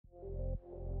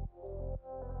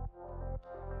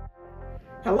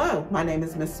Hello, my name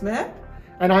is Ms. Smith.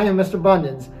 And I am Mr.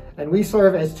 Bundens, and we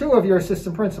serve as two of your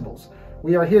assistant principals.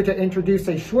 We are here to introduce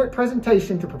a short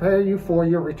presentation to prepare you for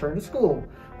your return to school.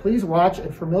 Please watch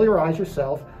and familiarize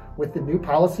yourself with the new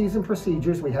policies and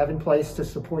procedures we have in place to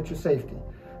support your safety.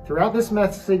 Throughout this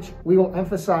message, we will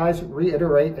emphasize,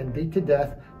 reiterate, and beat to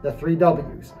death the 3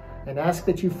 W's, and ask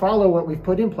that you follow what we've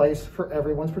put in place for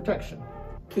everyone's protection.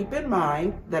 Keep in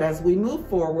mind that as we move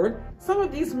forward, some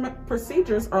of these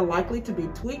procedures are likely to be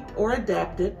tweaked or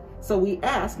adapted, so we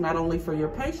ask not only for your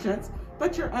patience,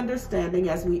 but your understanding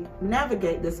as we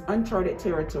navigate this uncharted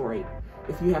territory.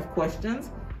 If you have questions,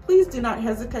 please do not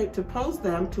hesitate to pose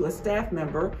them to a staff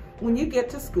member when you get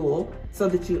to school so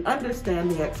that you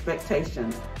understand the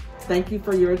expectations. Thank you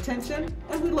for your attention,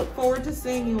 and we look forward to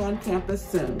seeing you on campus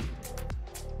soon.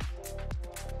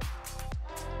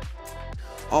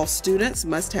 All students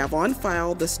must have on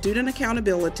file the Student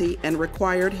Accountability and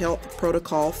Required Health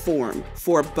Protocol form.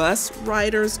 For bus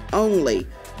riders only,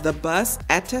 the bus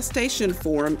attestation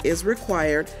form is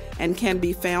required and can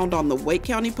be found on the Wake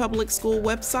County Public School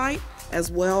website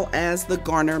as well as the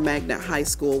Garner Magnet High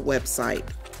School website.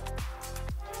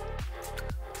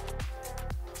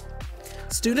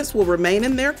 Students will remain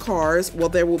in their cars while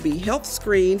they will be health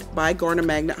screened by Garner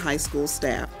Magnet High School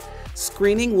staff.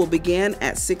 Screening will begin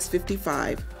at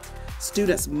 6:55.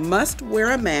 Students must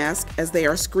wear a mask as they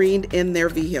are screened in their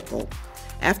vehicle.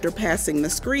 After passing the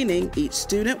screening, each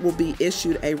student will be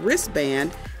issued a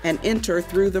wristband and enter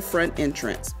through the front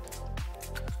entrance.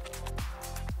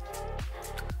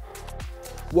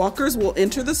 Walkers will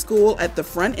enter the school at the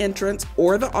front entrance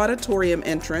or the auditorium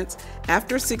entrance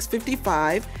after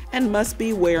 6:55 and must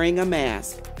be wearing a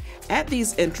mask. At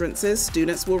these entrances,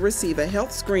 students will receive a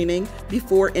health screening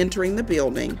before entering the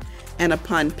building, and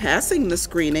upon passing the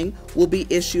screening, will be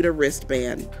issued a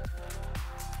wristband.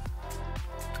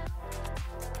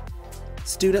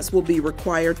 Students will be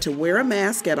required to wear a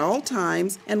mask at all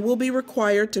times and will be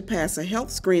required to pass a health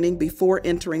screening before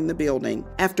entering the building.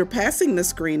 After passing the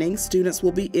screening, students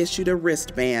will be issued a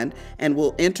wristband and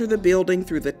will enter the building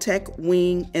through the tech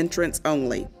wing entrance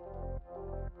only.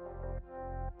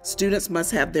 Students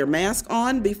must have their mask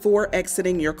on before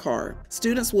exiting your car.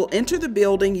 Students will enter the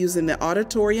building using the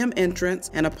auditorium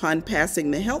entrance and upon passing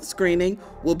the health screening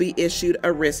will be issued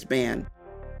a wristband.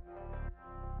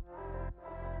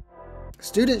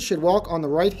 Students should walk on the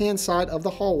right-hand side of the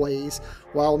hallways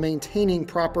while maintaining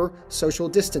proper social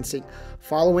distancing,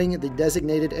 following the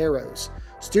designated arrows.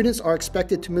 Students are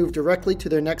expected to move directly to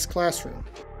their next classroom.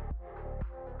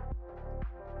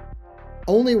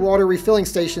 Only water refilling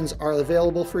stations are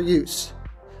available for use.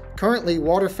 Currently,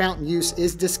 water fountain use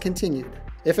is discontinued.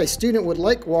 If a student would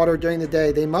like water during the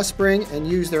day, they must bring and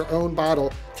use their own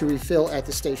bottle to refill at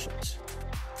the stations.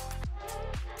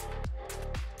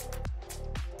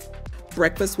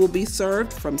 Breakfast will be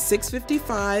served from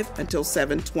 6:55 until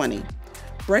 7:20.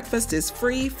 Breakfast is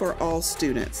free for all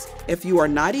students. If you are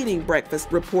not eating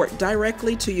breakfast, report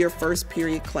directly to your first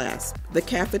period class. The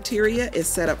cafeteria is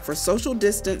set up for social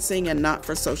distancing and not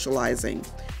for socializing.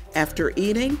 After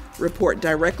eating, report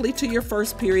directly to your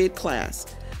first period class.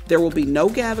 There will be no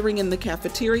gathering in the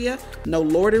cafeteria, no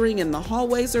loitering in the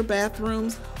hallways or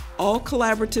bathrooms. All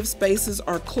collaborative spaces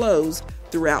are closed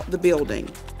throughout the building.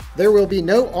 There will be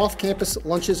no off-campus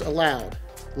lunches allowed.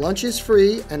 Lunch is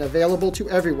free and available to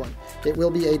everyone. It will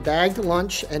be a bagged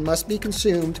lunch and must be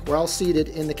consumed while seated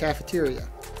in the cafeteria.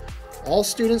 All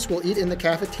students will eat in the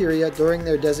cafeteria during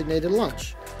their designated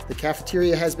lunch. The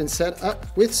cafeteria has been set up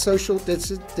with social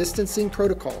distancing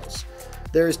protocols.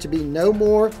 There is to be no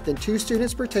more than 2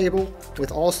 students per table,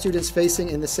 with all students facing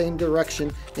in the same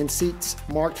direction in seats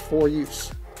marked for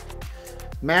use.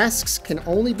 Masks can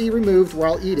only be removed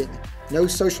while eating. No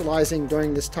socializing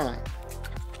during this time.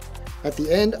 At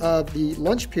the end of the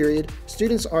lunch period,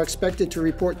 students are expected to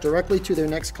report directly to their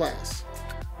next class.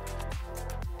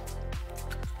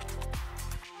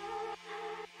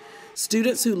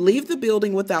 Students who leave the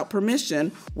building without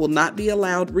permission will not be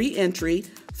allowed re-entry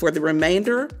for the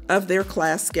remainder of their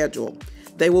class schedule.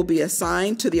 They will be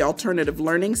assigned to the Alternative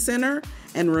Learning Center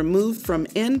and removed from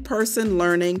in-person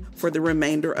learning for the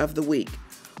remainder of the week.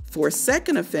 For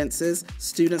second offenses,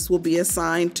 students will be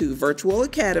assigned to Virtual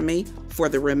Academy for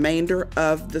the remainder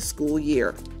of the school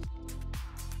year.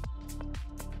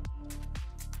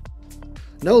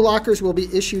 No lockers will be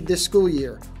issued this school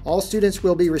year. All students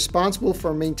will be responsible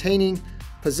for maintaining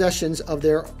possessions of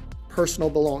their personal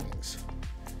belongings.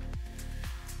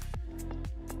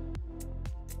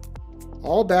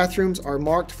 All bathrooms are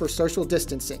marked for social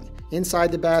distancing,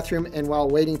 inside the bathroom and while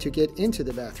waiting to get into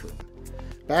the bathroom.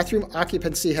 Bathroom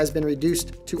occupancy has been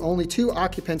reduced to only 2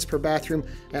 occupants per bathroom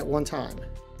at one time.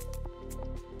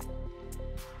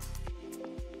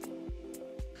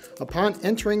 Upon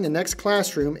entering the next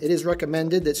classroom, it is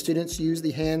recommended that students use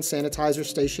the hand sanitizer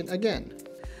station again.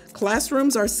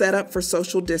 Classrooms are set up for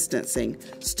social distancing.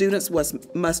 Students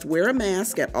must wear a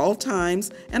mask at all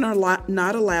times and are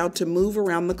not allowed to move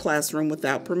around the classroom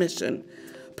without permission.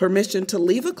 Permission to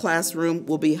leave a classroom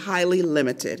will be highly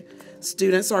limited.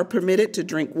 Students are permitted to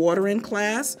drink water in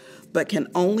class, but can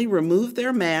only remove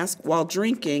their mask while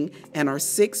drinking and are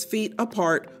 6 feet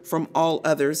apart from all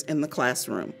others in the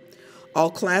classroom. All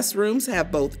classrooms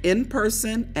have both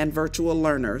in-person and virtual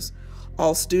learners.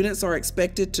 All students are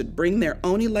expected to bring their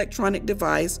own electronic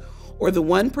device or the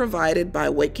one provided by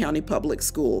Wake County Public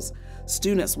Schools.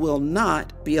 Students will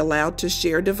not be allowed to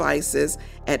share devices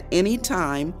at any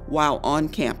time while on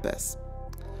campus.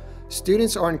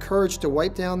 Students are encouraged to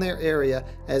wipe down their area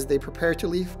as they prepare to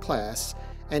leave class,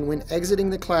 and when exiting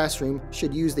the classroom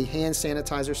should use the hand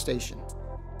sanitizer station.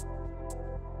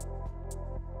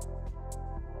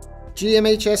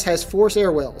 GMHS has 4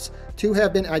 stairwells. 2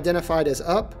 have been identified as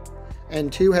up,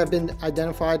 and 2 have been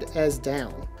identified as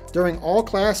down. During all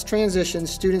class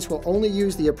transitions, students will only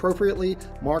use the appropriately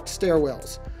marked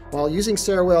stairwells. While using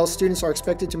stairwells, students are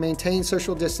expected to maintain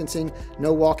social distancing,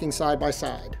 no walking side by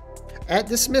side. At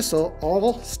dismissal,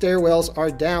 all stairwells are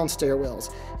down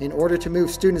stairwells in order to move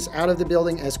students out of the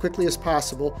building as quickly as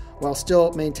possible while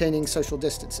still maintaining social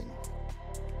distancing.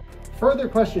 Further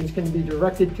questions can be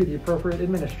directed to the appropriate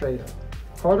administrator.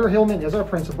 Carter Hillman is our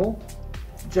principal.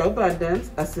 Joe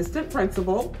Bundens, Assistant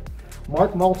Principal.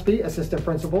 Mark Maltzby, Assistant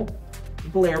Principal.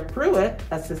 Blair Pruitt,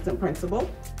 Assistant Principal.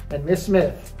 And Ms.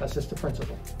 Smith, Assistant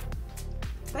Principal.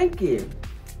 Thank you.